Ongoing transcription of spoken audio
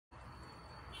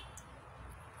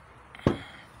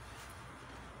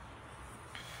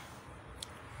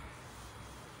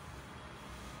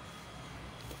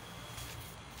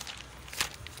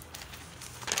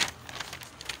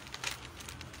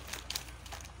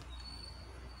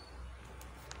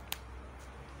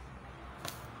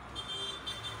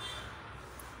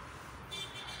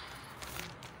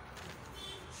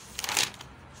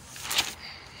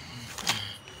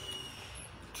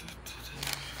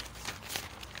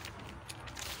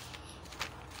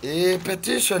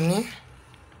Petition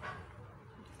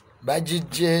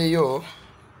bagijeyo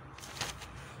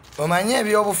omanye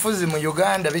ebyobufuzi mu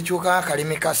Uganda bikyuka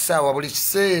akalimi kasaawa buli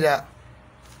kiseera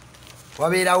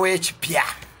wabeerawo ekipya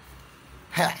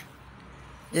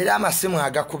era amasimu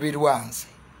agakubirwa nze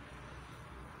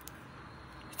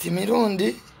ti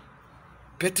mirundi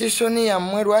petition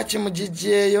yammwe lwaki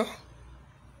mugijeyo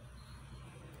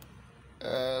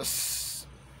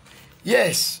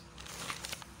yes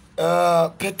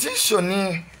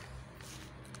petition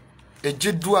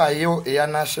ejiddwayo eya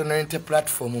National Unity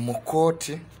Platform mu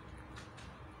kooti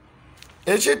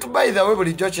ekintu by the way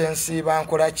bulijjo kyensiiba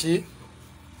nkola ki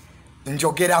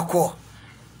njogerako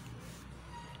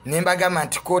nembagamba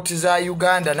nti kooti za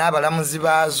Uganda n'abalamuzi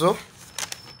baazo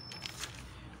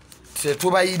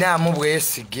tetubayinaamu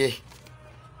bwesige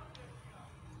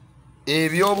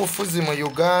ebyobufuzi mu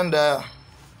Uganda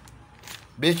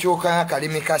bikyuka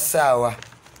akalimi kasaawa.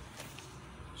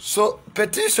 So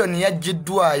petition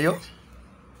yajiddwayo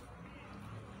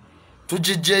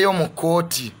tugijeyo mu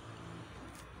kooti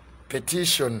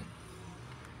petition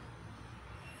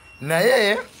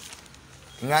naye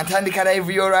nga ntandika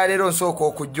live y'olwaleero nsooka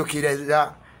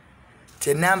okujjukiriza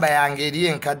tenamba yange eri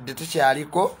enkadde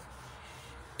tukyaliko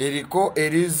eriko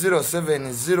eri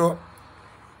 070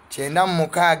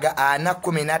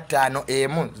 96415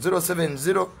 emu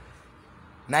 070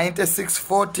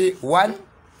 9640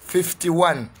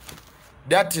 151.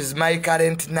 That is my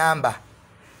current number.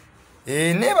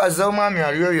 Nebaza omwami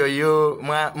aliyo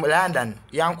London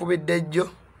yankubidde jjo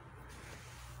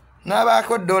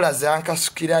n'abaako dollars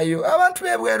yankasukirayo abantu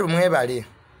bebweru mwebale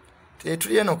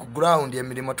tetuli eno ku ground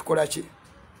emirimu tukola ki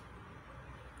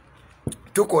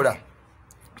tukola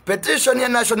petition ya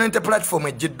National Unity Platform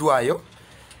ejiddwayo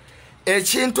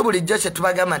ekintu bulijjo kye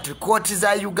tubagamba nti kooti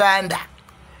za Uganda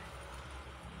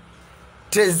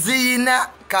tezina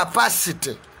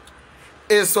capacity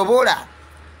esobola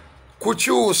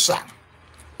kukyusa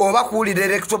oba kuwulira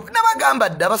electoral nabagamba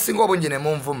dda abasinga obungi ne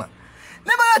munvuma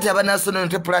nebagati aba National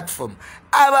Unity Platform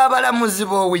aba abalamuzi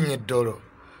b'owinnya eddolo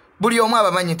buli omu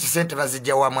abamanyi nti sente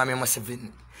bazijja wa mwami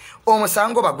Museveni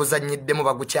omusango baguzanyiddemu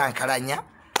bagukyankalanya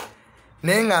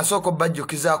naye nga nsooka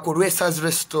obbajjukizaako Lwesa's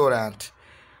Restaurant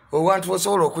owantu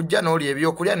osobola okujja n'oli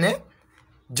ebyokulya ne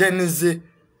Jenny's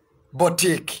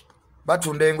Boutique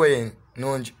batunda engoye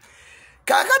nungi.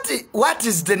 Kakati, what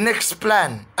is the next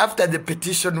plan after the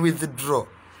petition withdraw?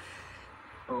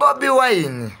 Bobi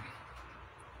Wine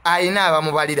ayina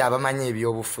abamubalira abamanyi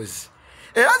ebyobufuzi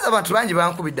era abantu bangi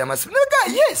bankubidde amasimu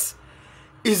yes,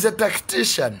 is a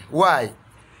tactician. Why?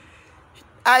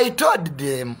 I told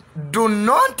them, do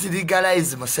not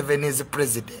legalize Museveni's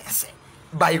presidency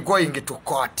by going to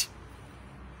court.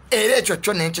 Era ekyo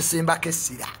kyo nenkisimbako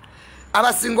essira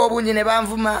abasinga obungi ne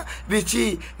banvuma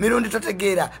biki mirundi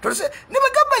totegeera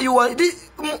nebagamba you are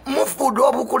mufudu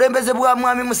obukulembeze bwa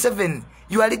mwami Museveni,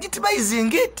 you are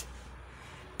legitimizing it.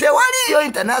 Tewaliyo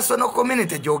international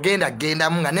community gyogenda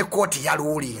gendamu nga ne kooti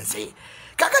yaluulinze.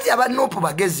 Kakati aba NUP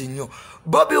bagezi nnyo.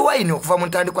 Bobi Wine okuva mu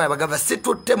ntandikwa yabagamba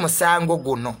situtte musango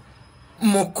guno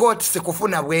mu kooti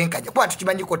sikufuna bwenkanya kuba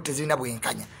tukimanyi kooti tezirina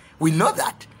bwenkanya. We know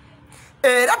that.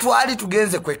 Era twali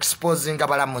tugenze ku exposing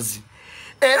abalamuzi.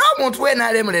 Era omuntu we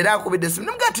nalemulera akubidde simu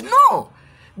nemugati no,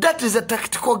 that is a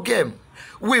tactical game.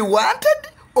 We wanted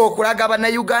okulaga abana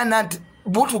Uganda nti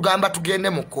butugamba tugende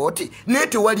mu kooti naye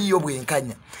tewaliyo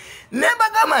bwenkanya.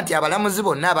 Nebagamba nti abalamuzi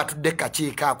bonna abatudde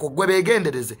kakiiko ako gwe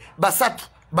beegendereze basatu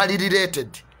bali related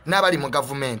n'abali mu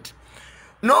government.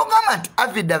 N'ogamba nti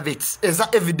affidavits eza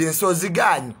evidence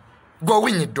ozigaanyi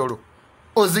gw'owinnya eddolo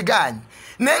ozigaanyi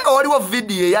naye nga waliwo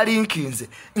video eyalinkinze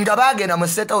nga baagenda mu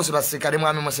State House basirikale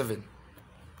mwami Museveni.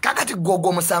 Kakati gogo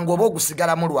omusango oba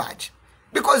ogusigalamu lwaki?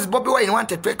 Because Bobi Wine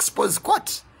wanted to expose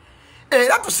court.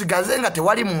 Era tusigaze nga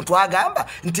tewali muntu agamba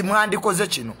nti mwandikoze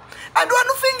kino. And one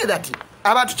thing that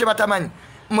abantu kye batamanyi,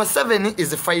 Museveni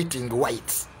is fighting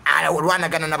whites.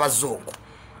 Alwanagana n'abazungu.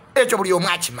 Ekyo buli omu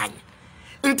akimanyi.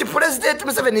 Nti President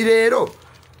Museveni leero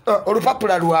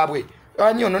olupapula lwabwe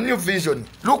ani ono New Vision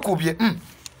lukubye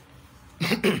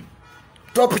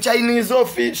top Chinese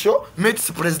official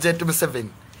meets President Museveni.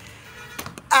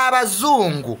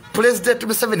 Abazungu President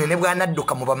Museveni ne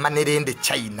bwanadduka mu bamanerende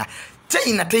China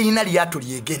teyina lyato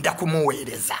lyegenda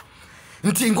kumuweereza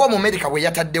nti ngo America we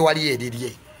yatadde wali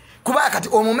erirye kuba kati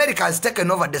America has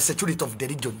taken over the security of the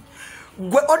region.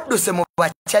 Gwe odduse mu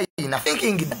ba China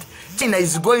thinking that China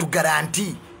is going to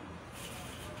guarantee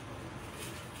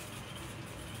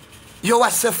your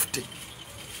safety.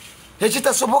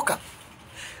 Ekitasoboka.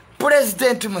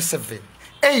 President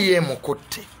Museveni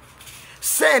mukutte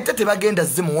sente tebagenda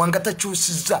zimuwanga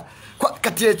takyusiza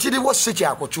kati ekiriwo si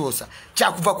kyakukyusa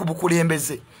kyakuva ku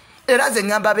bukulembeze era ze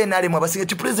ngamba abenaalemu abasinga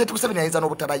ti President Museveni ayinza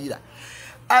n'obutabayira.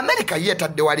 America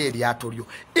yetadde wali eryato lyo.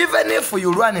 Even if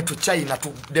you run to China to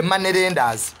the money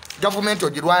lenders, government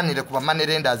ogirwanire ku money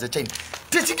lenders China,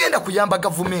 tekigenda kuyamba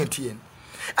government yen.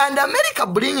 And America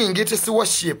bringing its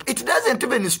warship, it doesn't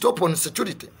even stop on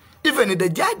security. Even the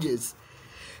judges,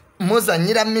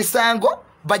 muzanyira misango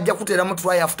bajja kutera mu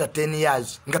try after 10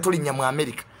 years nga tulinya mu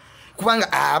America.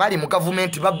 Kubanga abali mu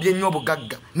government babye nnyo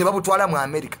obugagga ne babutwala mu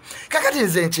America. Kakati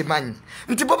nze nkimanyi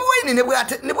nti Bobi Wine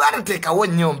ne bw'ateekawo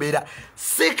nnyo mbeera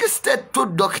 62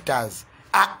 doctors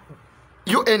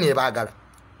UN ebaagala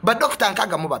badokita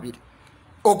nkaga mu babiri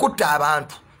okutta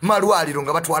abantu malwaliro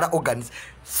nga batwala organs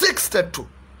 62.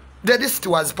 The list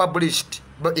was published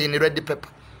in red paper.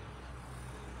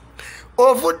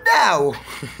 Ovudaawo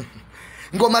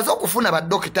ngomaze okufuna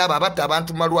badokita abatta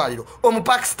abantu malwaliro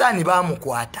omupakistani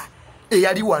baamukwata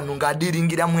eyali wano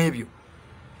ng'adiringiramu ebyo.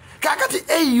 Kakati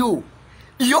AU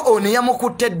yo ono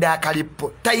yamukutte eddaaka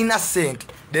lippo talina ssente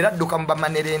era adduka mu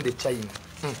bamanerende China.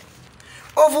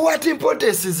 Of what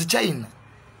importance is China?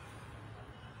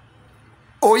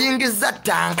 Oyingiza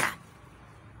tanka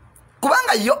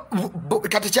kubanga yo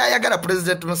kati kyayagala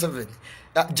President Museveni,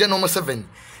 General Museveni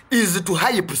is to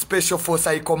hype special force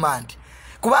high command.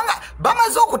 Kubanga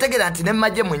bamaze okutegera nti ne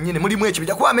majje mwennyini mulimu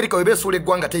ekibija kuba America webesuula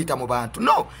eggwanga teyita mu bantu.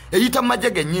 No, eyita mu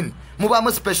majje gennyini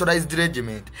mubamu specialized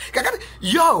regiment. Kakati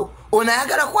yo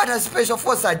onayagala kwata special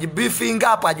force beefing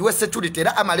up agiwe security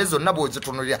era amalezo nabo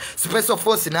zitunulira special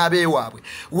force n'abeewaabwe.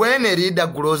 When a leader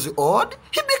grows old,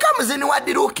 he becomes inward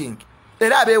looking.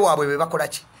 Era abeewaabwe be bakola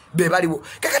ki? Be baliwo.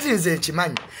 Kakati nze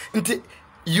nkimanyi nti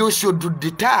you should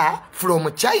deter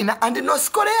from China and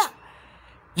North Korea.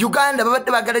 Uganda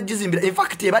babadde bagala jizimbira. In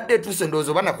fact ebadde etuse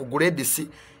ndowooza bana ku grade C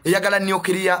eyagala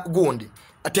nuclear gundi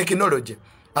technology.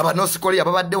 Aba North Korea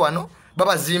babadde wano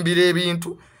babazimbira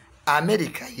ebintu.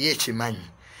 America yekimanyi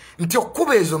nti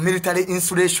okuba ezo military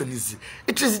installations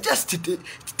it is just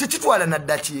tekitwala na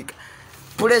ddakiika.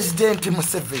 President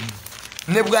Museveni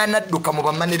ne bwanadduka mu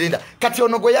bamanirenda kati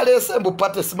ono gwe yaleese mbu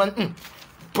pate simanyi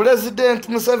President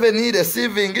Museveni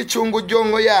receiving Chungu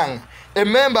Jongo Yang, a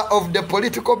member of the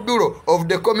political bureau of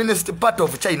the Communist Party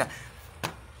of China.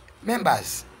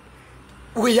 Members,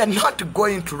 we are not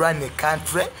going to run a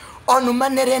country on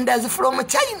money lenders from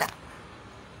China.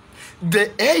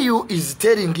 The AU is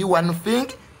telling you one thing,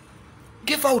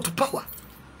 give out power.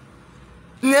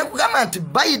 Nekugamba nti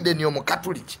Biden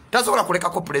y'omukatuliki tasobola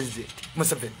kulekako President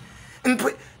Museveni.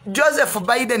 Joseph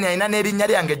Biden ayina n'erinnya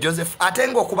lyange Joseph ate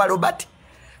ng'okuba Robert.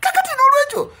 Kakati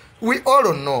n'olwekyo we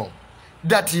all know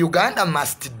that Uganda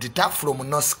must deter from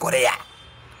North Korea.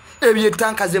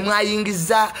 Ebyetanka ze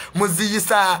mwayingiza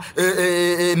muziyisa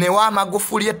ne wa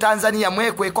Magufuli ya Tanzania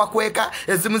kweka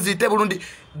ezimu zite Burundi.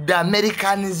 The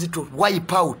Americans to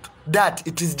wipe out that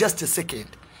it is just a second.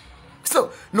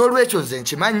 So n'olwekyo nze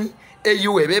nkimanyi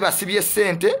AU ebeba sibye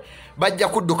sente bajja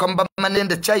kudduka mu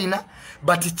bamanende China,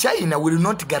 but China will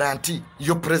not guarantee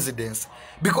your presidency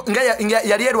because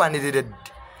yali erwanirire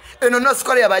eno North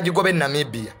Korea bagigobe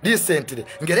Namibia recently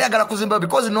ngere yagala kuzimba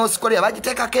because North Korea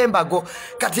bagiteka kembago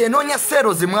kati enonya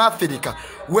sero zi mu Africa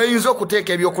weyinza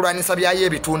okuteeka ebyokulwanisa byayo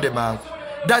ebitunde mangu.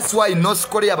 That's why North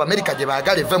Korea America gye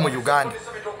baagala eve mu Uganda.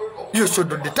 You should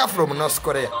deter from North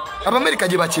Korea. America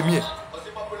gye bakimye.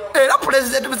 Era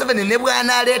President Museveni ne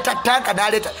bwana aleta tanka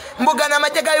n'aleta mbugana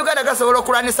amajje ga Uganda gasobola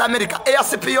okulwanisa America air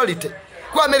superiority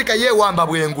ku America yewamba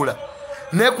bwengula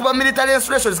ne kuba military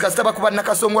installations kasitaba kuba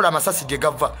nakasongola amasasi gye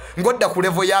gava ngodda ku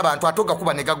level y'abantu atoga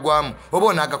kuba ne gagwamu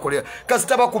obona agakolera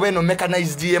kasitaba kuba eno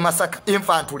mechanized ye Masaka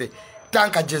infantry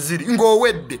tanka jeziri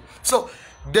ngowedde. So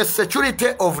the security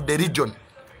of the region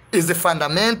is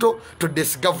fundamental to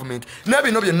this government.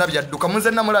 Nabino byonna byadduka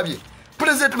munze namulabye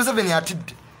President Museveni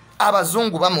atidde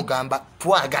abazungu bamugamba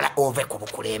twagala ove ku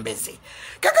bukulembeze.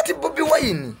 Kakati Bobi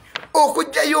Wine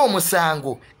okujjayo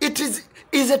omusango it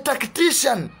is a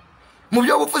tactician. Mu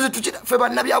byobufuzi tukira fe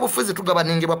bannabyabufuzi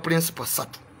tugabaningibwa principle 3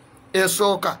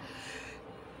 esooka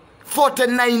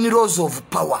 49 laws of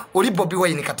power. Oli Bobi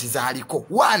Wine kati zaaliko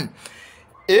 1.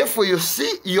 If you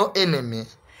see your enemy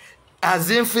has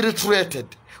infiltrated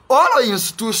all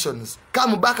institutions,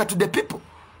 come back to the people.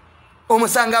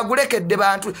 Omusanga agulekedde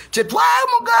bantu kye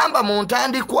twamugamba mu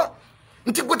ntandikwa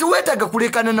nti gwe teweetaaga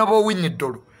kulekana nabo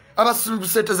winyiddolo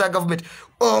abasente za government.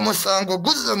 Omusango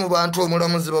guzze mu bantu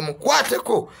omulamuzi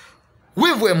bamukwateko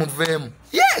wivwe muveemu.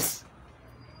 Yes,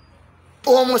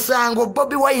 omusango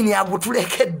Bobi Wine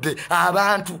agutulekedde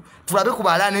abantu tulabe ku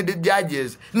balaned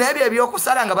judges n'ebyo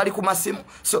ebyokusala nga bali ku masimu.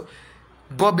 So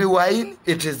Bobi Wine,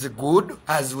 it is good,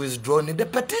 has withdrawn the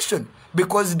petition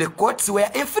because the courts were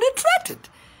infiltrated.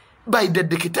 by the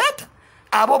dictator.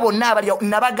 Abo bonna abali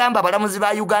nabagamba abalamuzi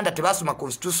ba Uganda tebasoma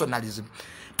constitutionalism.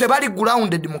 Tebali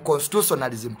grounded mu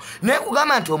constitutionalism. Ne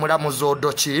kugamba nti omulamuzi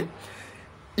Odochi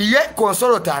ye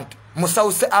consultant mu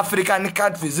South African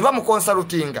countries ba mu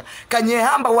consultinga.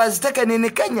 Kanyehamba was taken in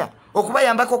Kenya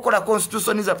okubayambako kola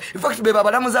constitutionalism. In fact beba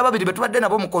abalamuzi ababiri betubadde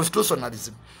nabo mu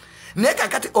constitutionalism. Neka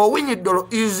kati Owinyidolo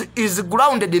is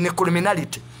grounded in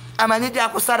criminality. Amanyije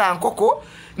akusara nkoko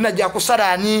na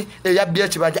jakusara ani eyabbye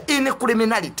kibanja in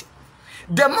criminality.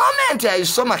 The moment I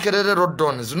saw Makerere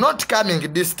Rodon is not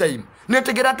coming this time.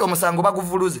 Netegera to omusango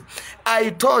baguvuluze. I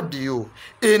told you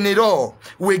in law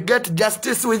we get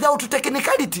justice without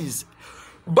technicalities.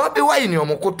 Bobby Wine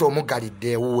omukuto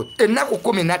omugalidde wuwe ennaku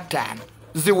 15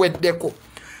 ziweddeko.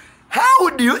 How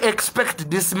do you expect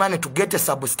this money to get a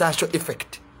substantial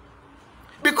effect?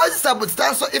 Because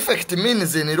substantial effect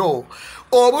means in law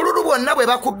obululu bwonna bwe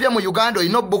bakubye mu Uganda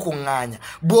olina obbukunganya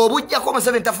bw'obujjako mu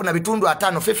 7 bitundu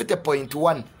 5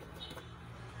 50.1.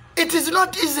 It is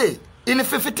not easy in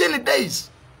 15 days.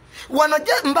 Wano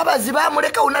Mbabazi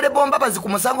bamuleka unalebo Mbabazi ku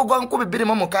musango gwa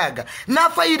 2026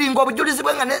 n'afayiringa obujulizi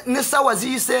bwenga ne sawa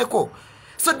ziyiseeko.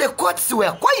 So the courts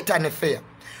were quite unfair.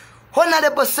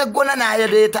 Honorable Segona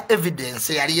n'ayaleeta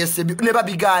evidence yali yesebi ne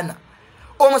babigana.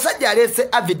 Omusajja alese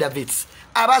affidavits.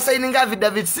 Abasigning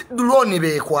affidavits drone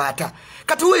bekwata.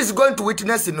 Kati who is going to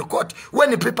witness in court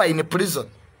when people in prison?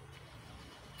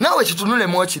 Now ekitunule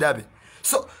mu kirabe.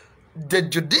 So the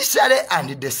judiciary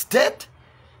and the state,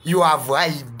 you have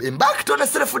embarked on a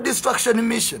self-destruction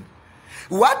mission.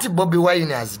 What Bobby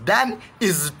Wine has done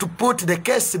is to put the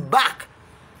case back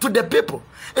to the people.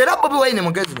 Era Bobby Wine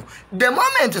mugezi. The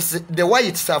moment the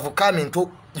whites have come into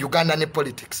Ugandan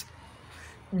politics,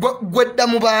 gwedda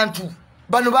mu bantu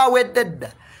bano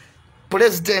baweddedda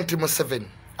President Museveni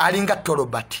alinga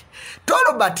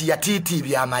Torobati yatiiti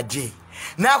byamaje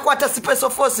nakwata special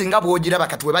force nga bwogiraba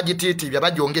kati we bagitiiti bya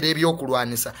bajongera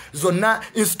ebyokulwanisa zonna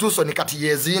institution kati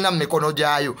yezina mikono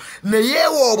gyayo ne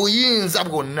yewo obuyinza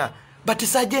bwonna but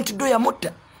Sergeant Doya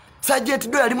mutta Sergeant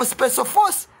Doya ali mu special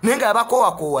force nenga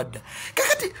abakowakowadda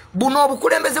kakati buno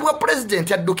obukulembeze bwa president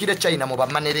yaddukire China mu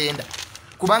bamanerenda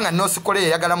kubanga North Korea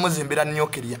yagala muzimbira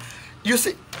nuclear. You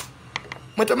see,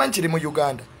 Mutamanchiri mu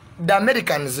Uganda, the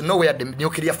Americans know where the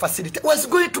nuclear facility was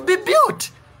going to be built.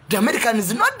 The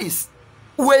Americans know this.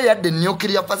 Where the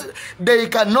nuclear facility, they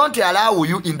cannot allow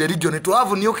you in the region to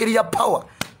have nuclear power.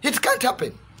 It can't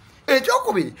happen.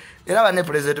 Ejokubi, era ne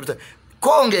president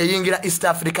Konge yingira East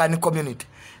African community.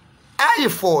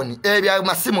 iPhone ebya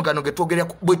masimu gano getwogerya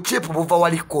bu chip buva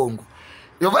wali Kongo.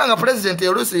 Yovanga president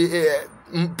Yerusi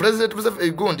President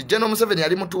Museveni Gundi General Museveni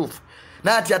ali mutufu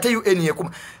na ati ate UN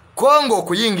yekuma Kongo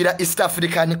okuyingira East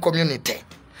African community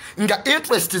nga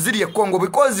interest ziri Kongo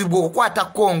because bwo kwata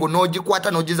Kongo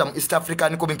nogikwata nogiza mu East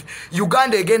African community.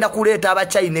 Uganda egenda kuleta aba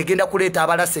China egenda kuleta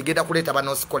abalase egenda kuleta aba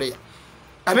North Korea.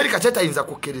 America chetayinza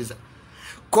kukkiriza.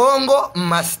 Congo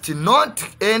must not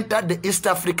enter the East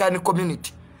African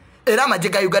community. Era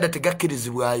amajega Uganda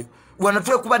tegakkirizibwayo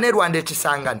wanatwe kuba ne Rwanda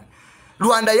ekisangane.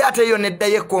 Rwanda yate yo nedda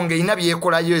ye Kongo inabi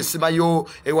yekolayo esimayo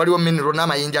waliwo mineral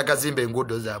n'amayinja agazimba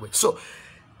enguudo zaabwe. So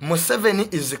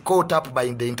Museveni is caught up by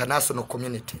the international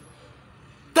community.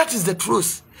 That is the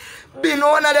truth. Bino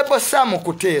Honorable Sam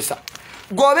Kuteesa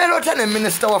gobero tane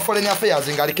Minister wa Foreign Affairs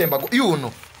ngali Kembago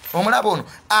yuno omulabo ono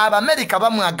America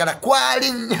bamwagala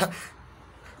kwalinya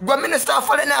gwa Minister wa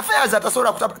Foreign Affairs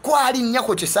atasobola kutapa kwalinya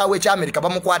ko kisaawe kya America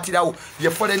bamukwatirawo ye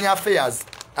Foreign Affairs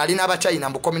alina aba China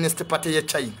mbu Communist Party ye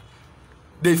China.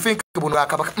 They think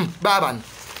Baban,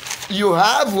 you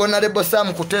have Honorable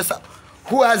Sam Kuteesa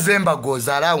who has embargoes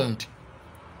around.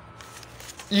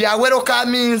 Yawero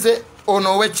means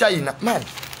ono China. Man,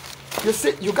 you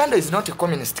see, Uganda is not a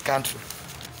communist country.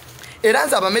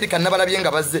 Eranza of America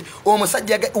nabalabyenga bazze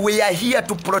omusajja we are here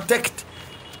to protect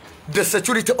the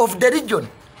security of the region.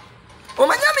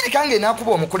 Omanya America nge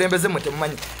nakuba omukulembeze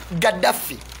mutemumanyi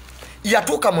Gaddafi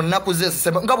yatuuka mu nnaku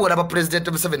z'esemba nga bw'olaba President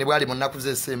Museveni bw'ali mu nnaku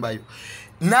z'esembayo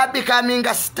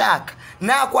n'abikaminga stark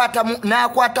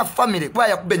n'akwata family kuba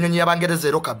yakuba ennyonyi y'Abangereza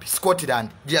e Lockerbie Scotland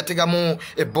gye yategamu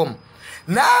ebbomu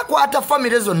n'akwata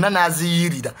family zonna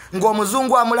n'aziyirira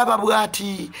ng'omuzungu amulaba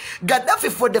bw'ati. Gaddafi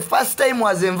for the first time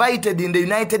was invited in the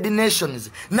United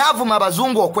Nations n'avuma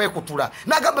abazungu okwekutula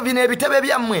n'agamba bino ebitebe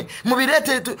byammwe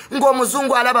mubireete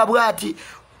ng'omuzungu alaba bw'ati.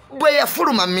 Bwe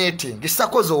yafuluma meeting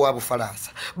Sarkozy wa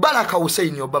Bufaransa Barack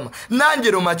Hussein Obama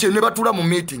Nanjero Mache ne batula mu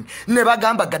meeting ne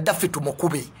bagamba Gaddafi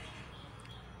tumukube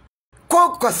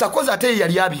ko Sarkozy ate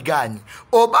yali abiganye.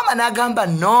 Obama n'agamba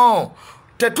no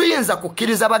tetuyinza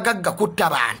kukkiriza bagagga kutta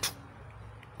bantu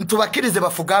ntubakirize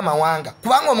bafuga amawanga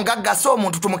kubanga omugagga so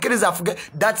omuntu tumukirize afuge.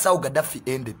 That's how Gaddafi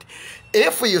ended.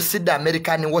 If you see the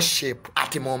American warship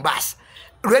at Mombasa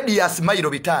radius mailo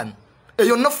 5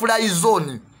 eyo no fly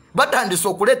zone batandise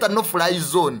okuleta no fly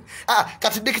zone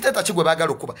kati dictator kigwe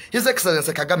bagala okuba His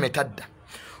Excellency Kagame tadda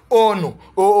ono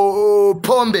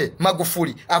Pombe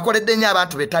Magufuli akoledde nnyo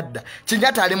abantu betadda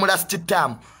Kinyatta ali mu last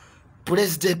term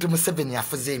President Museveni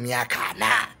afuze emyaka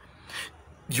 4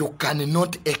 you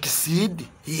cannot exceed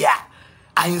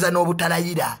ayinza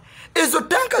n'obutalayira ezo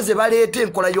tanka ze baleeta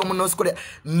enkola y'omu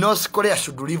North Korea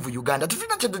should leave Uganda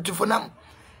tufina kyetu tufunamu.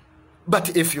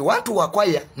 But if you want to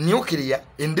acquire nuclear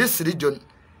in this region,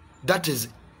 that is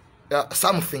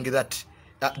something that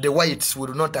the whites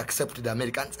will not accept the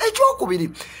Americans. Ekyokubiri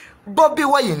Bobi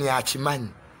Wine yakimanyi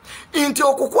nti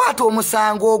okukwata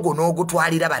omusango ogwo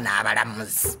n'ogutwalira bano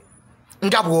abalamuzi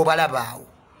nga bw'obalabaawo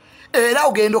era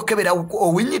ogenda okebera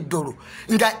owinyiddolo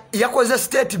nga yakoze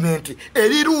statement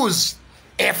eri rules.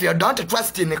 If you don't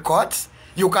trust in the courts,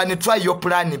 you can try your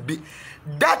plan B.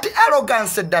 That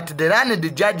arrogance that the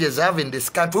learned judges have in this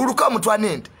country will come to an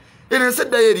end.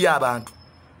 Instead eri abantu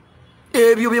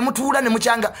ebyo byemutuula ne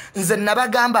mukyanga nze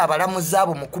nabagamba abalamuzi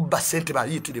abo mukubba sente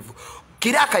bayitirivu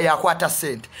kiraka yakwata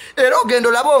sente era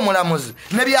ogendo labo omulamuzi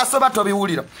ne byasoba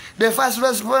tobiwulira. The first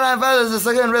respondent versus the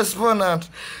second respondent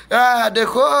the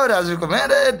court has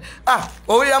recommended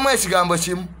owuliramu ekigambo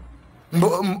kimu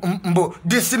mbo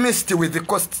dismissed with the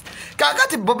cost.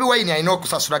 Kakati Bobi Wine alina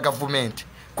okusasula government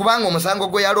kubanga omusango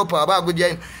gwe yalopa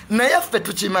abagujja naye ffe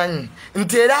tukimanyi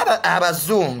nti era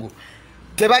abazungu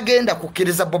tebagenda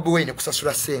kukkiriza Bobi Wine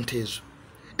kusasula sente ezo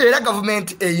era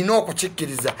government eyina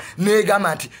okukikkiriza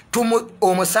negamba nti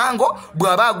omusango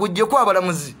bw'aba agujjeko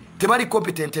abalamuzi tebali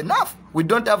competent enough. We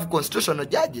don't have constitutional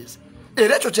judges.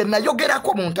 Era ekyo kye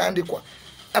nayogerako mu ntandikwa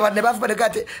abantu ne bavuga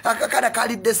kati akakana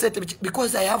kalidde sente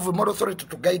because I have moral authority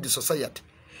to guide the society.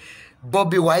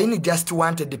 Bobi Wine just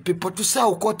wanted the people to see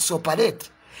how courts operate.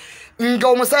 Nga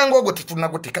omusango ogwo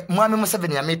tetunagutika mwami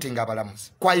Museveni ya meeting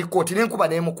abalamuzi kwa ikoti n'enkuba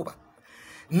n'emukuba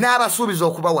n'abasuubiza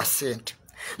okubawa ssente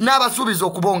n'abasuubiza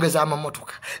okubongeza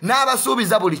amamotoka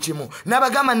n'abasuubiza buli kimu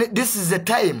n'abagamba this is the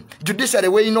time judiciary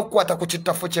weyina okukwata ku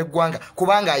kittafo ky'eggwanga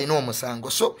kubanga alina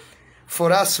omusango. So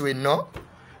for us we know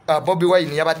Bobi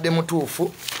Wine yabadde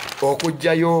mutuufu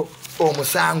okujjayo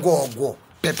omusango ogwo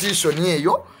petition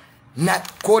eyo na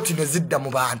kooti ne zidda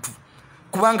mu bantu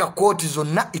kubanga kooti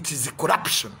zonna it is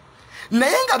corruption.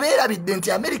 Naye nga beerabidde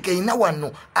nti America ina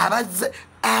wano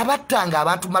abattanga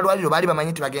abantu malwaliro bali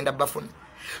bamanyi nti bagenda bafuna.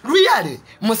 Really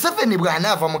Museveni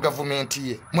bw'anaava mu gavumenti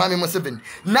ye mwami Museveni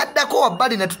naddako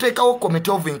wabbali ne tuteekawo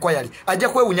committee of inquiry ajja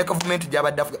kwewunya gavumenti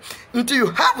gy'abadde afuga nti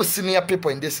you have senior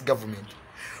people in this government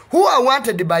who are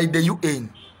wanted by the UN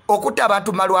okutta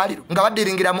abantu malwaliro nga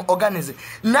baddiringira mu organize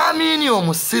n'amiini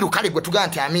omusiru kale gwe tugamba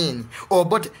nti amiini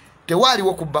obote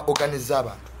tewaaliwo kubba organize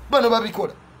abantu bano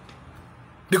babikola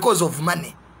because of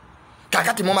money.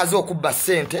 Kakati mumaze okubba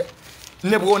sente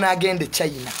ne bwona agende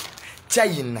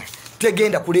China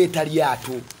tegenda kuleeta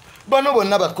lyato bano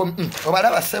bonna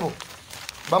obalaba sebo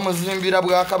bamuzimbira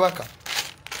bwa kabaka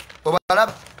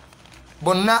obalaba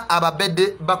bonna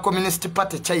ababedde ba Communist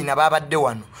Party China babadde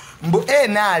wano mbu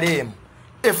NRM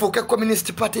efuuke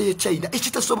Communist Party ye China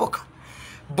ekitasoboka.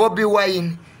 Bobi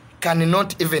Wine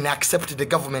cannot even accept the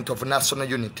government of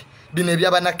national unity. Bino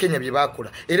ebyabana Kenya bye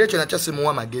bakola era ekyo nakyo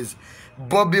simuwa magezi.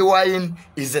 Bobi Wine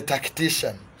is a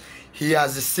tactician. He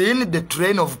has seen the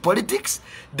train of politics.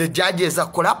 The judges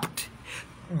are corrupt.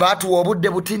 But wobudde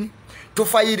butini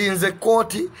tufayirinze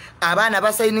court abana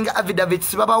basayininga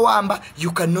affidavits babawamba.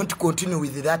 You cannot continue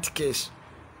with that case.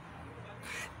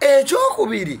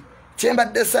 Ekyokubiri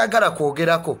kyembadde saagala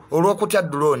kwogerako olw'okutya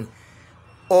drone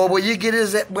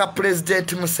obuyigirize bwa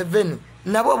President Museveni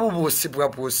nabo bubuusibwa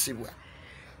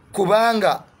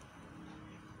kubanga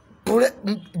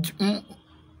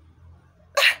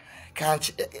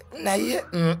naye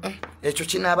ekyo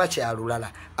kinaaba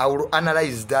kyalulala. I will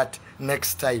analyze that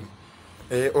next time.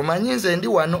 Omanyi nze ndi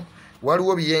wano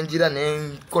waliwo byenjira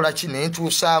nenkola ki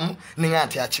nentuusaamu ninga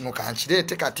nti akino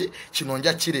kankireete kati kino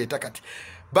nja kireeta kati.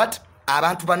 But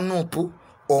abantu ba NUP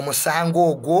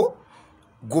omusango ogwo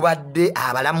gubadde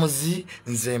abalamuzi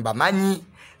nze mbamanyi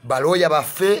balooya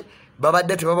baffe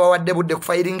babadde tebabawadde budde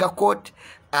kufayiringa court.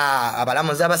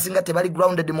 Abalamuzi abasinga tebali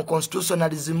grounded mu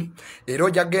constitutionalism. Era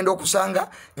ojja kugenda okusanga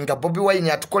nga Bobi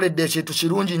Wine atukoledde ekintu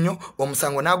kirungi nnyo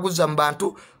omusango n'aguzza mu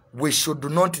bantu. We should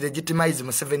not legitimize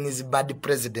Museveni's bad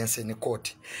presidency in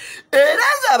court. Era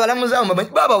nze abalamuzi abo bamanyi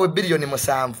babawe billion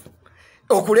 7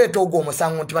 okuleeta ogwo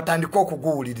omusango nti batandika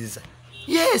okuguwuliriza.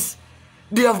 Yes,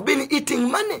 they have been eating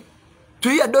money to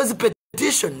hear those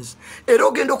petitions era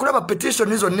ogenda okulaba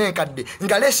petitions zonna enkadde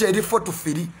nga lesha eri 4 to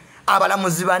 3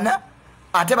 abalamuzi bana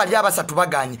ate bali abasatu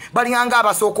baganye balinganga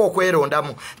abasooka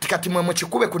okwerondamu tikati mwe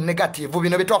mukikube ku negative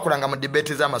bino bitwakulanga mu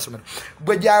debate z'amasomero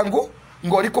bwe jangu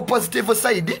ng'oli ku positive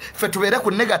side fe tubeere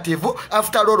ku negative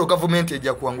after all government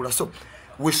ejja kuwangula. So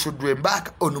we should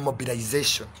embark on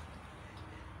mobilization.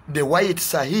 The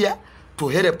whites are here to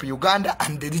help Uganda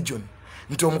and the region.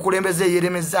 Nti omukulembeze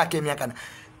yeremezzaako emyaka na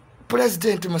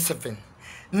President Museveni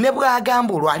ne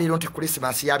bwagamba olwaliro nti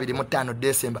Christmas ya 25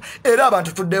 December era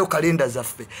abantu tuddeyo kalenda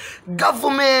zaffe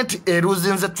government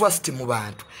eruzinze trust mu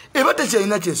bantu eba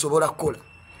tekyalina kyesobola kukola.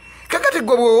 Kakati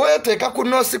gwe bweweteeka ku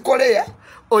North Korea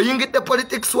oyingidde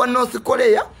politics wa North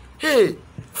Korea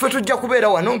fe tujja kubeera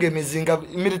wano ng'emizinga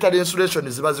military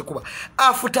installation ziba zikuba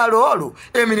after all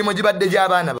emirimu gibadde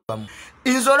gy'abaana bamu.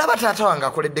 Inzo olaba taata wange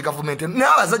akoledde gavumenti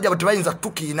n'abasajja bwe tebayinza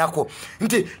tukiinako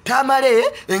nti tamale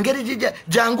engeri gijja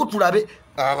jangu tulabe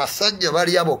abasajja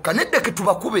bali abokka neddeke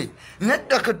tubakube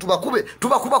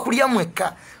tubakuba kulya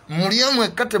mwekka mulya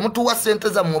mwekka temutuwa sente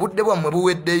zammwe obudde bwammwe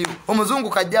buweddeyo omuzungu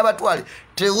kajja abatwale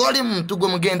tewali muntu gwe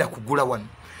mugenda kugula wano.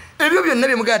 Ebyo byonna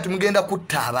bye mugenda mugenda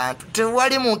kutta abantu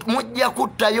tewali muntu mujja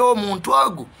kuttayo omuntu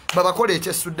ogu babakola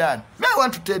ekye Sudan. I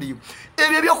want to tell you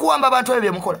ebyo byokuwamba abantu ebyo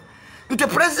byemukola nti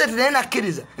president naye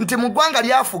nakkiriza nti mu ggwanga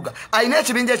lyafuga alina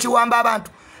ekibinja ekiwamba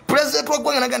abantu. President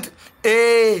w'eggwanga naga nti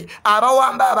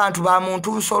abawamba abantu ba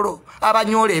muntu nsolo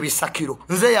abanyoola ebisakiro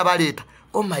nze yabaleeta.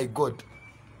 Oh my God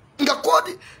nga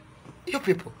kodi you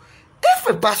people, if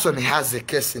a person has a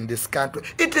case in this country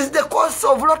it is the course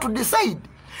of law to decide.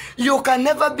 You can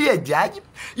never be a judge,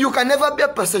 you can never be a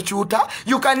prosecutor,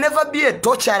 you can never be a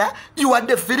torturer. You are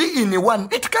the 3 in 1.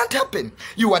 It can't happen.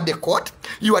 You are the court,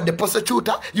 you are the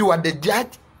prosecutor, you are the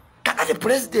judge. Kakati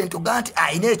president uganti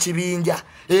aine ekibinja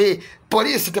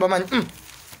police tebamanyi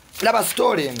laba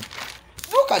story.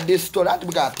 Look at this story ati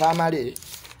bwa tamale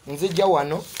nzija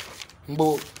wano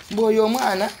mbo oyo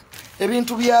mwana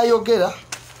ebintu byayogera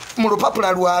mu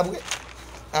lupapula lwabwe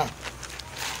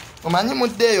omanyi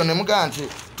muddeeyo ne mugaa nti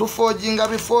tuforginga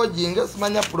biforginga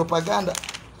simanya propaganda.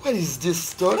 What is this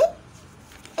story?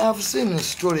 I have seen a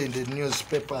story in the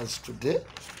newspapers today.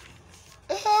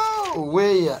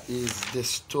 Where is the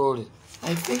story?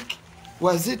 I think,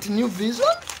 was it New Vision?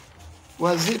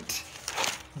 Was it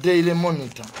Daily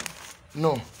Monitor?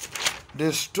 No,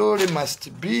 the story must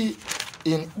be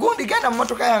in gundi genda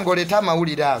motoka yange oleta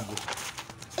amawulire ago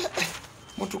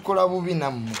mutukola bubi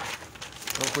nammwe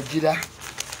okugira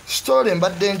story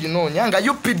mbadde nginoonya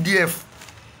nga UPDF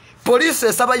police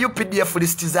esaba UPDF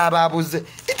list z'ababuze.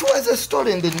 It was a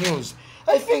story in the news.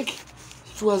 I think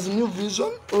it was New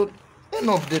Vision or any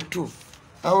of the two.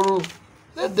 I will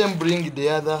let them bring the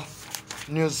other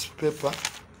newspaper.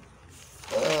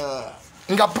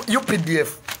 Nga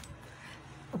UPDF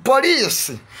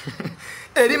police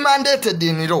eri mandated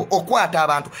in law okwata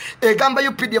abantu egamba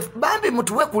UPDF bambi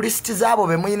mutuwe ku list zabo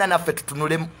be muyina naffe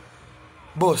tutunulemu.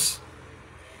 Boss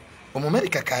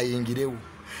Omumerika kayingirewo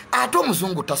ate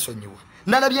omuzungu tasonyiwa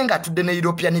nalabye nga atudde ne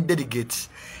European delegates.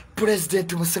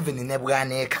 President Museveni ne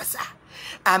bwaneekaza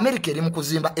America eri mu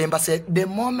kuzimba embassy. The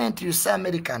moment you see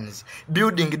Americans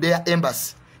building their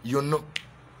embassy, you know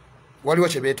waliwo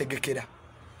kye beetegekera.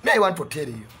 I want to tell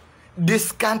you,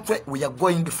 this country we are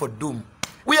going for doom.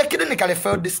 We are clinically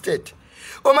failed state.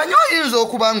 Omanyi oyinza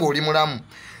okuba nga oli mulamu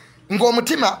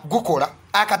ng'omutima gukola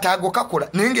akataago kakola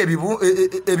naye nga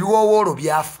ebiwoowoolo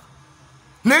byafa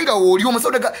naye nga wooli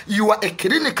omusawuleka you are a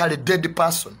clinically dead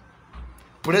person.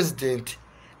 President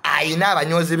ayina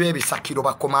abanyozi b'ebisakiro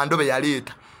bakomando be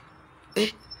yaleeta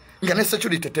nga ne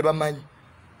security tebamanyi.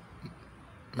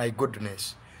 My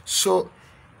goodness. So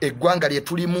eggwanga lye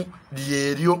tulimu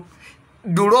lyeryo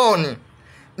drone.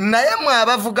 Naye mwe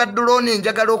abavuga drone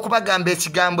njagala okubagamba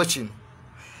ekigambo kino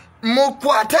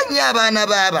mukwatanye abaana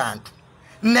b'abantu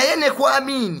naye ne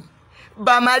kwamini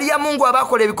bamalia Mungu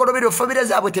abakola ebikolobero famire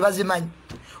zaabwe tebazimanyi.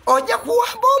 Ojja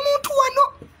kuwamba omuntu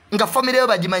wano nga famire yo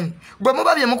bagimanyi. Bwe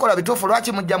muba bye mukola bituufu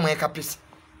lwaki mujja mwekapisa?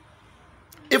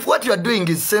 If what you are doing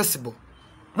is sensible,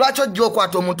 lwaki ojja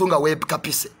okwata omuntu nga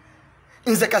weekapise?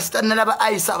 Nze kasita nalaba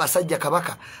Aisa abasajja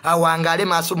kabaka awangaale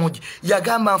maaso mugi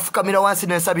yagamba nfukamira wansi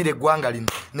n'ensabira eggwanga lino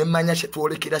ne mmanya kye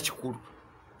twolekera kikulu.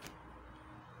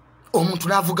 Omuntu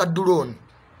n'avuga drone.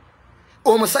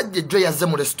 Omusajja ejjo yazze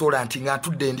mu restaurant nga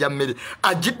atudde endya mmere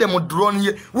ajjidde mu drone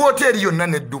ye woteeri yonna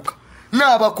n'edduka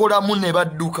n'abakolamu ne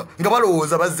badduka nga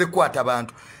balowooza bazze kwata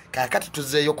abantu. Kakati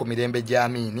tuzzeeyo ku mirembe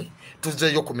gy'Amini,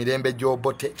 tuzzeeyo ku mirembe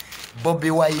gy'Obote. Bobi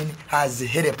Wine has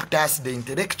helped us. The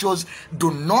intellectuals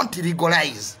do not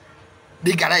legalize.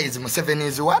 Legalize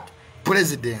Museveni's what?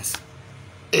 Presidency.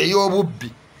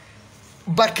 Ey'obubbi.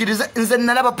 bakiriza nze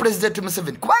nalaba president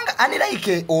Museveni kubanga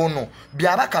anirayike ono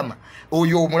byabakama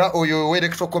oyo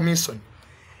electoral commission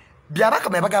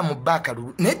byabakama yabaga mu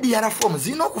bakalulu ne DR form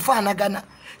zino okufaanagana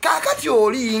kakati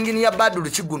oli yingini ya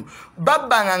badulu kigunu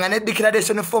babanganga ne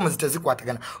declaration forms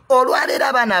tezikwatagana olwalera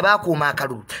abana abakuuma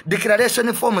akalulu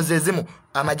declaration forms ezimu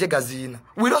amajega zina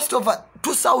we lost over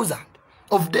 2000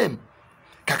 of them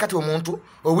kakati omuntu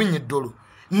owinyi ddolo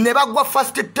ne bagwa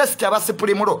first test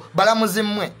abasipulimulo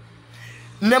balamuzimwe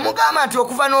ne mugamba nti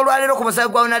okuva n'olwalero ku musayi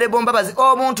gwa Honorable Mbabazi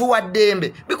omuntu wa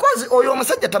ddembe because oyo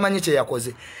omusajja tamanyi kye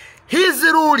yakoze. His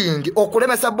ruling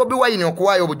okulemesa Bobi Wine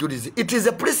okuwaayo obujulizi. It is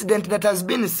a precedent that has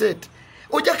been set.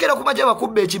 Ojakera kumaje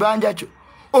bakubbe ekibanja kyo.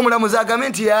 Omulamuzi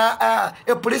agamenti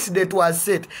a precedent was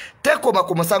set. Tekoma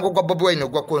ku musango gwa Bobi Wine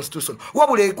gwa constitution.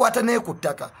 Wabule ekwata ne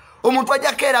kuttaka. Omuntu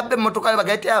ajakera abbe motoka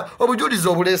bagaite obujulizi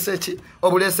obulese ki?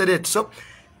 Obulese let. So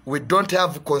we don't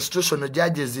have constitutional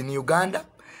judges in Uganda.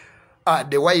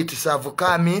 The whites have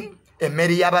come in.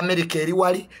 Emeri y'Amerika eri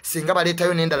wali singa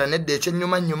baletayo n'endala nedde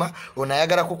ekyennyuma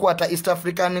onayagala kukwata East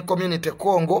African Community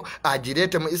Congo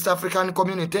agirete mu East African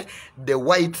Community. The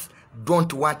whites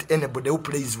don't want anybody who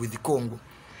plays with Congo.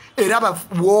 Era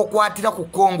wokwatira ku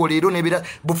Congo leero nebira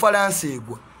Bufalansa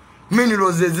egwa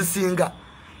minerals ezisinga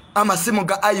amasimu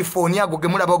ga iPhone yago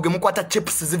gemulaba gemukwata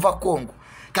chips ziva Congo.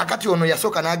 Kakati ono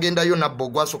yasoka n'agenda yo nabbo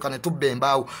gwasoka ne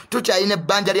tubbembaawo tukyayina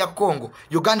ebbanja lya Congo.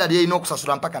 Uganda lyeyina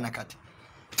okusasula mpaka nakati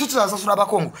tutusasula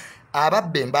abakongo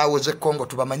ababbe mbaawo ze Congo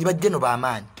tubamanyi bajjeno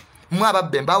b'amaanyi mwe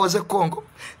ababbe mbaawo ze Congo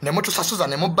ne mutusasuza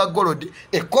ne mubba golodi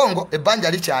Congo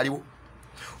ebbanja likyaliwo.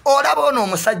 Olaba ono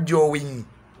omusajja owinyi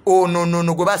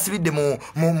ono gwe basibidde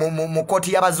mu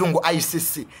kooti y'abazungu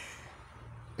ICC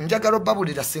njagala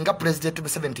obbabulira singa President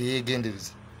Museveni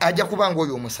yeegendereza ajja kubanga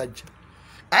oyo omusajja.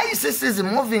 ICC is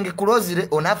moving closely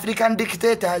on African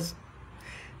dictators.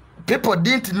 People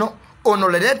didn't know. Ono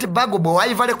Laurent Gbagbo wa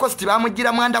Ivory Coast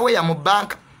bamugira mwanda we ya mu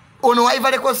banka. Ono wa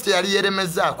Ivory Coast yali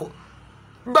yeremezaako.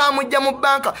 Bamujja mu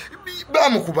banka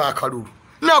bamukuba akalulu.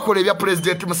 Nakola ebya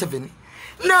President Museveni.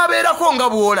 Nabeerako nga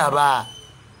bwolaba.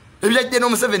 Ebyajje no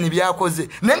Museveni byakoze.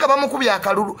 Nenga bamukubya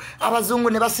akalulu. Abazungu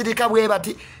ne basirika bwe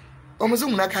bati.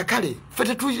 Omuzungu nakakale.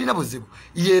 Fete tuyina buzibu.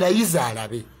 Yerayiza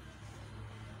alabe.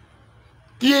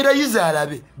 Yerayiza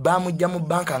alabe. Bamujja mu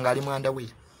banka ngali mwanda we.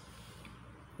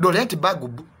 Laurent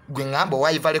Gbagbo gwengamba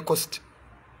wa Ivory Coast.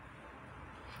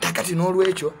 Takati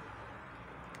n'olwekyo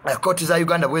kooti za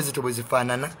Uganda bwezito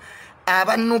bwezifaanana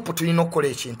aba NUP tulina okukola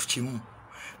ekintu kimu.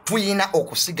 Tuyina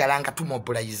okusigala nga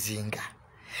tumobilizinga.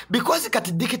 Because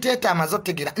kati dictator amaze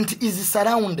otegera nti is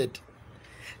surrounded.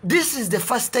 This is the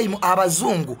first time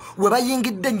abazungu we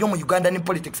bayingidde nnyo mu Uganda ni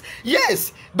politics.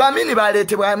 Yes, bamini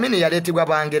baleetebwa amini yaleetebwa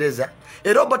Bangereza.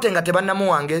 Erobote nga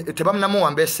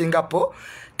tebannamuwambe Singapore.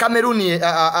 Cameroon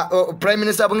Prime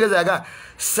Minister Bungereza yaga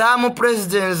some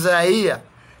presidents are here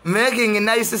making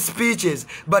nice speeches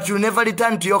but you never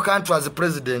return to your country as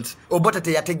president. Obote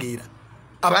teyategeera.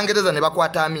 Abangereza ne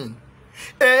bakwata amini.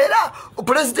 Era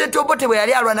President Obote bwe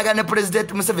yali alwanaga ne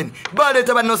President Museveni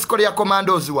baleeta ba North Korea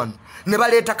commandos wano ne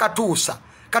baleeta Katuusa.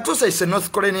 Katuusa is a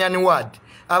North Korean word.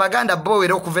 Abaganda bo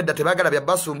era okuvedda tebagala bya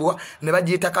basumbuwa ne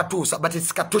bagiyita Katuusa but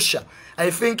it's Katusha.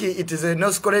 I think it is a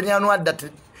North Korean word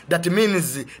that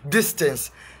means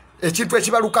distance. Ekintu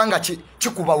ekibalukanga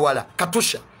kikuba wala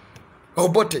Katusha.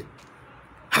 Obote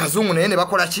abazungu naye ne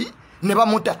bakola ki ne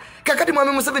bamuta. Kakati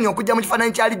mwami Museveni okujja mu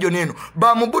kifaananyi kyali jjo neno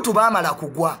bamubutu baamala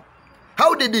kugwa.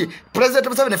 How did President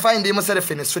Museveni find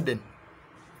himself in Sweden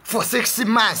for 6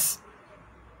 months?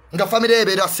 Nga family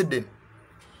ebeera Sweden.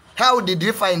 How did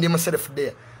he find himself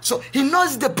there? So he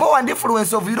knows the power and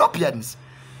influence of Europeans.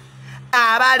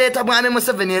 Abaleeta mwami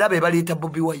Museveni era be baleeta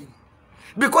Bobi Wine.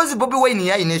 Because Bobi Wine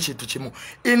yayina ekintu kimu.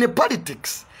 In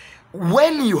politics,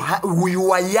 when you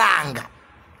are young,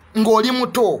 ng'oli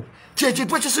muto,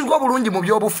 kyekintu ekisinga bulungi mu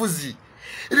byobufuzi.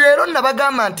 Leero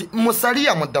nabagamba nti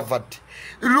Musalia Mudavadi,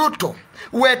 Ruto,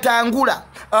 Wetangula,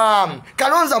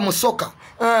 Kalonza Musyoka,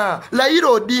 Raila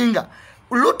Odinga,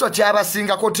 Ruto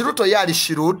kyabasinga koti Ruto yali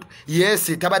shirud,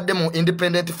 yes, tabadde mu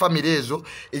independent family ezo,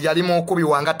 yali mu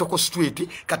kubiwanga toko street,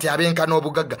 kati abenka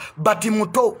n'obugagga, but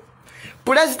muto.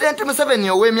 President Museveni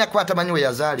ow'emyaka atamanyi we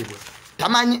yazaalibwa.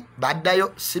 Tamanyi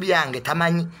baddayo sibyange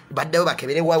tamanyi baddayo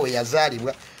bakebere wawe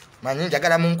yazaalibwa. Manyi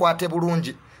njagala munkwate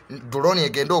bulungi. Drone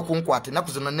egenda okunkwata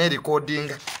naku zino ne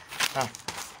recordinga.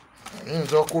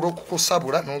 Nzo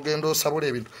okukusabula n'ogenda osabula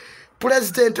ebintu.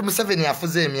 President Museveni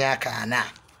afuze emyaka 4.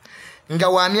 Nga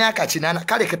wa myaka 8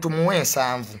 kale ketumuwe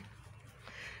 7.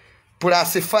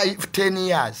 Plus 10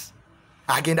 years.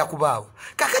 Agenda kubaawo.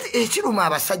 Kakati ekiruma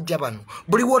abasajja bano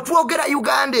buli wotwogera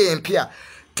Uganda empya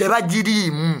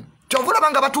tebagiriimu kyovula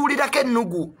banga batuulirako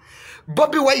ennugu.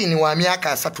 Bobi Wine wa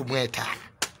myaka 35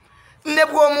 ne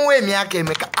bw'omuwa emyaka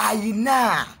emeka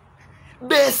ayina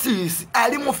basis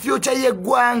ali mu future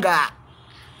y'eggwanga.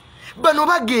 Bano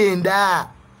bagenda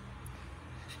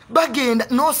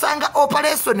nosanga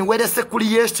operation where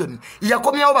securiation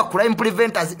yakomyawo ba crime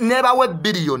preventers ne bawe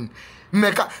billion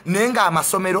meka nenga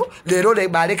amasomero lero le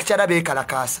balekchara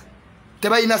bekalakasa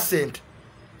tebayina sente.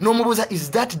 No mubuza, is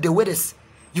that the ways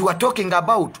you are talking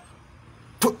about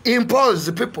to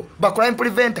impose people ba crime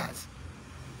preventers?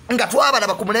 Nga twabala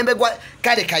bakumulembe gwa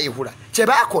kale kayihula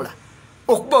kyebakola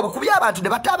okuba obukubya abantu ne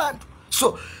bata abantu.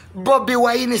 So Bobi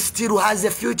Wine still has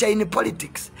a future in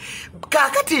politics.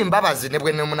 Kakati mbabazi ne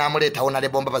bwe munamuleta ona le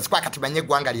bomba bazi kwakati banye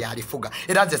gwanga lyalifuga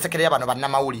era nze sekere y'abano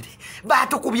bannamawulire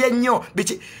batukubye nnyo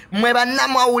biki mwe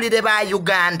bannamawulire ba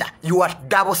Uganda. You are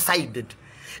double sided.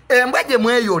 Embwaje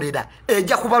mweyolera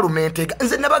ejja kubalumentega.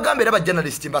 Nze nabagamba era ba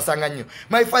journalist mbasanga nnyo.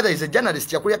 My father is a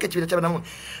journalist yakulya ekibira ky'abanamu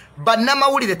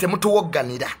bannamawulire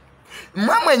temutuwogganira.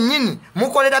 Mwamwe nnyini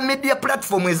mukolera media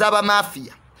platform ez'aba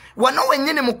mafia. Wano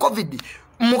wennyini mu COVID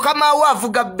mukama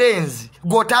wavuga benzi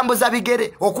gotambuza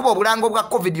bigere okuba obulango bwa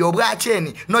COVID obwa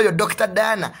cheni noyo Dr.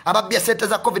 Dana ababya sente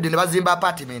za COVID ne bazimba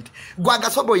apartment.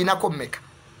 Gwagasobo inako mmeka.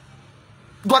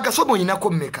 Gwagasobo inako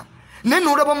mmeka.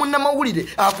 Neno olaba munnamawulire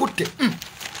akutte.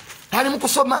 Ali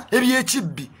mukusoma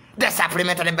ebyekibbi. The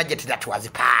supplementary budget that was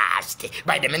passed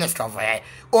by the Minister of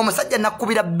omusajja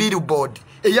nakubira billboard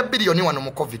eya billion wano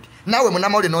mu COVID. Nawe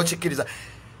munnamawulire n'okikiriza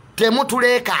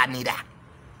temutulekanira.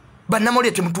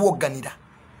 Bannamawulire temutuwogganira.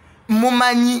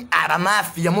 Mumanyi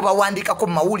abamafia mubawandika ko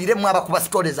mawulire mwaba kuba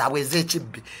stories abwe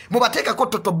ez'ekibbi. Mubateeka ko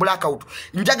total blackout.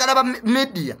 Njagala ba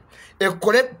media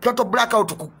ekole total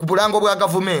blackout ku bulango bwa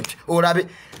government olabe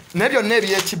nebyo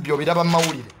nebyekibbi obiraba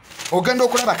mawulire. Ogenda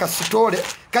okulaba ka story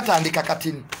katandika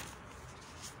katini.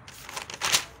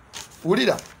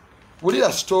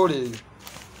 Ulira story.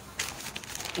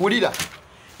 Ulira.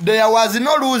 There was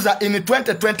no loser in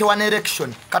 2021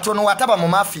 election. Katono wataba mu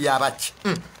mafia abachi.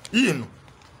 Yino.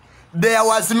 There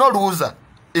was no loser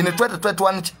in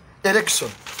 2021 election.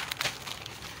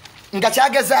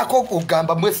 Ngakyagezako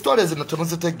okugamba mwe stories zino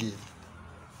temuzitegera.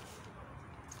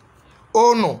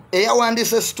 Ono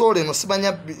eyawandise story no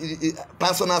sibanya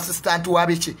personal assistant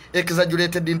wabiki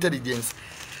exaggerated intelligence.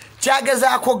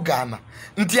 Kyagezako okugamba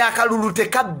nti akalulu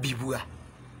tekabbibwa.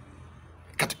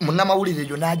 Kati munnamawulire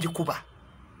yo n'agikuba.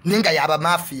 Ninga yaba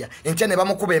mafia enchane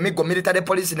bamukuba emigo military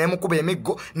police ne mukuba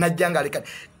emigo najjanga leka.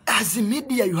 As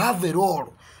media you have a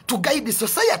role to guide the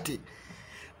society.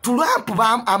 Trump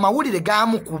amawulire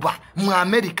gamukuba mu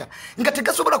America nga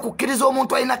tegasobola kukkiriza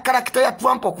omuntu alina character ya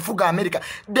Trump okufuga America.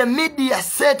 The media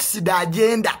sets the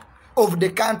agenda of the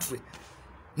country.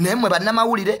 Nemwe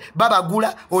bannamawulire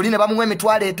babagula oline bamuwe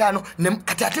emitwalo 5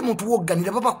 kati ate muntu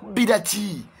wogganira babakubira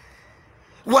ki?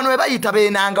 Wano webayita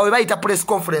benanga webayita press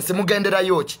conference mugendera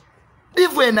yoki.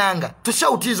 Leave enanga to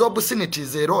shout his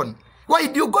obscenities alone. Why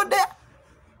do you go there?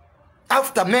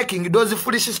 After making those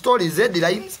foolish stories,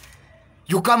 headlines,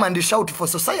 you come and shout for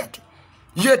society.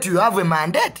 Yet you have a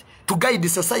mandate to guide the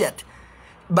society.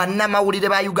 Bannamawulire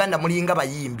ba Uganda mulinga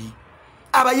bayimbi.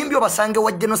 Abayimbi obasange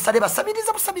wa genocide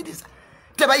basabiriza.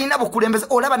 Tebayina bukulembeze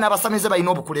olaba n'abasamize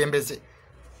bayina obukulembeze.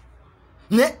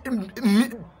 Ne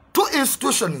two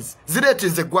institutions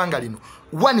ziretize eggwanga lino.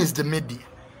 One is the media.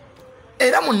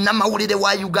 Era munnamawulire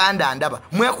wa Uganda ndaba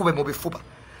mwekube mu bifuba.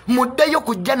 Muddeyo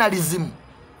ku journalism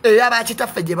eyaba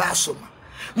kitaffe gye basoma.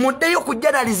 Muddeyo ku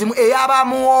journalism eyaba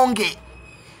muwonge.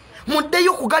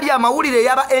 Muddeyo ku gali amawulire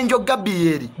eyaba Angel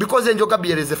Gabriel, because Angel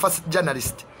Gabriel is the first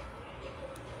journalist.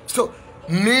 So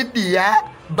media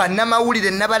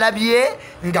bannamawulire nabalabye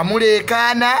nga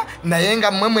mulekana naye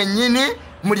nga mmwe mwennyini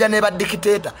mulya ne ba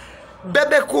dictator.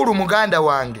 Bebe kuru muganda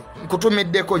wange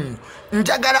nkutumiddeko nnyo.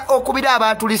 Njagala okubira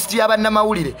abantu listi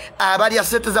y'abannamawulire abali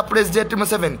asete za President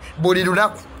Museveni buli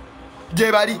lunaku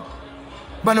gye bali.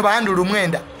 Bano bahandulu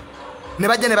mwenda ne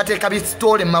bajja ne bateeka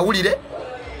bisitole mawulire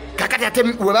kakati ate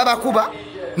we babakuba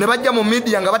ne bajja mu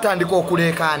media nga batandika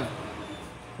okuleekaana.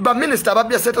 Ba minister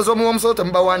babya sete z'omuwomusote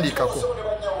mubawandikako.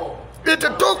 It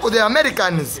talk the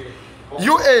Americans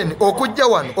UN okujja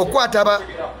wano okwata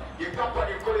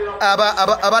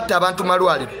abatta abantu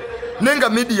malwaliro nenga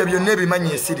media byonna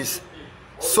ebimanyi esirisa.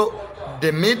 So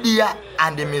the media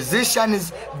and the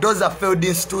musicians, those are failed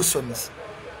institutions.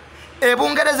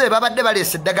 Ebungereze babadde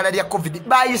balese eddagala lya COVID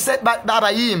bayise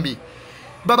abayimbi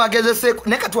babagezese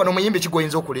nekati wano muyimbi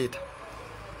kigoyinza okuleeta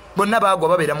bonna bagwa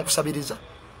babeera mu kusabiriza.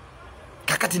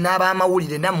 Kakati n'aba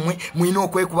amawulire nammwe mulina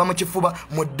okwekuba mu kifuba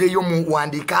muddeyo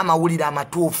muwandiika amawulire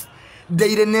amatuufu.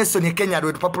 Daily Nation Kenya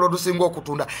lwe tupapulo lusinga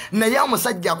okutunda naye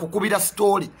omusajja akukubira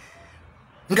story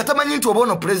nga tamanyi nti oba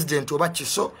ono president oba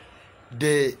kiso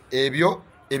de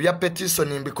ebya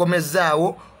petition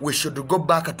mbikomezaawo. We should go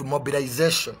back to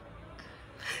mobilization.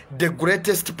 The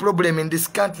greatest problem in this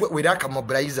country we lack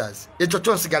mobilizers. Ekyo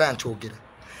kyonsigala nkyogera.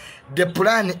 The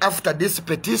plan after this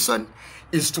petition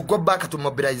is to go back to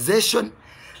mobilization.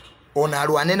 Ono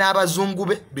alwane n'abazungu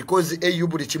be because EU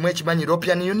buli kimu ekimanyi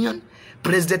European Union.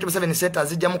 President Museveni sente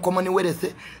azijja mu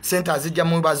Commonwealth, sente azijja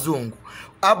mu bazungu.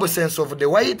 Absence of the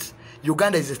whites,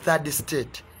 Uganda is a third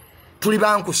state. Tuli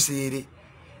bankusiire.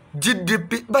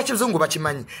 GDP bakizungu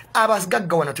bakimanyi.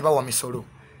 Abagagga wano tebawa misolo.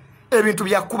 Ebintu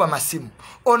byakuba masimu.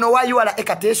 Ono wayuwala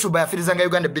ekatesu bayafirizanga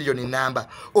Uganda billion namba.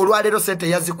 Olwalero sente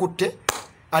yazikutte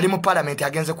ali mu parliament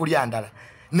agenze kulyandala.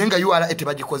 Nenga yuwala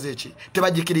etebagikoze eki.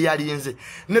 Tebagikiri yalinze.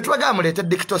 Ne twaga mulete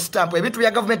digital stamp. Ebintu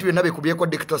bya government byonna bikubyeko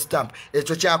digital stamp.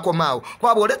 Ekyo kyakomaawo.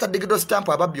 Kwabo oleta digital stamp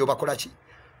ababyo bakola ki?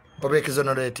 Public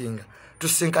exonerating.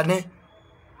 Tusinkane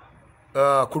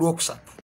ku Lwokusatu.